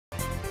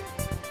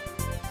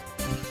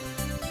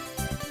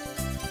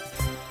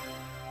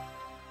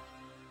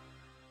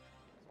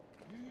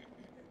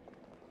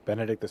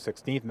Benedict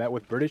XVI met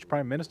with British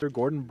Prime Minister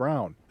Gordon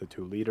Brown. The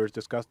two leaders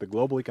discussed the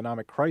global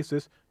economic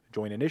crisis,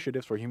 joint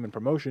initiatives for human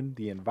promotion,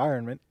 the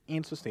environment,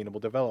 and sustainable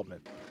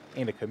development,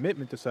 and a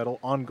commitment to settle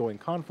ongoing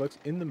conflicts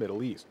in the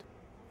Middle East.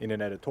 In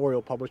an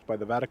editorial published by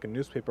the Vatican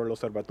newspaper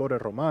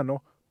LOsservatore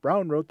Romano,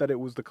 Brown wrote that it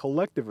was the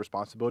collective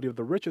responsibility of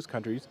the richest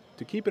countries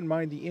to keep in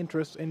mind the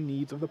interests and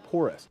needs of the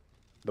poorest.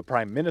 The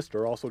Prime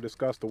Minister also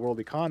discussed the world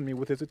economy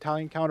with his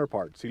Italian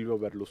counterpart, Silvio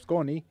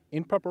Berlusconi,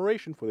 in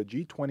preparation for the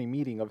G20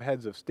 meeting of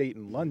heads of state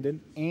in London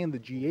and the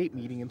G8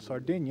 meeting in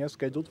Sardinia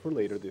scheduled for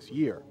later this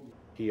year.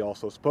 He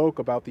also spoke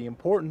about the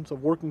importance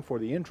of working for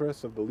the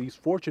interests of the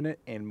least fortunate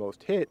and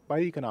most hit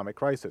by the economic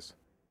crisis.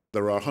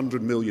 There are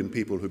 100 million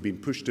people who have been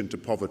pushed into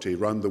poverty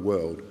around the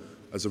world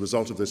as a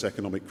result of this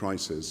economic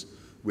crisis.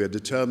 We are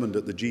determined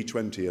at the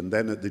G20 and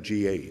then at the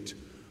G8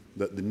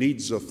 that the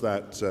needs of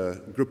that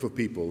group of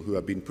people who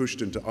have been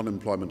pushed into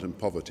unemployment and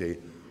poverty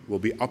will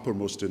be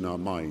uppermost in our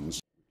minds.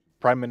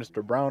 Prime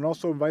Minister Brown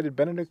also invited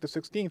Benedict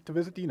XVI to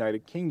visit the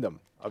United Kingdom.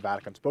 A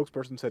Vatican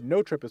spokesperson said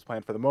no trip is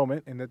planned for the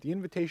moment and that the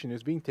invitation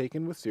is being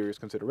taken with serious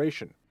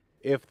consideration.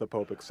 If the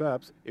Pope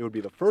accepts, it would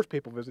be the first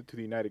papal visit to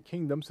the United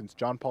Kingdom since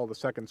John Paul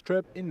II's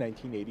trip in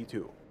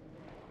 1982.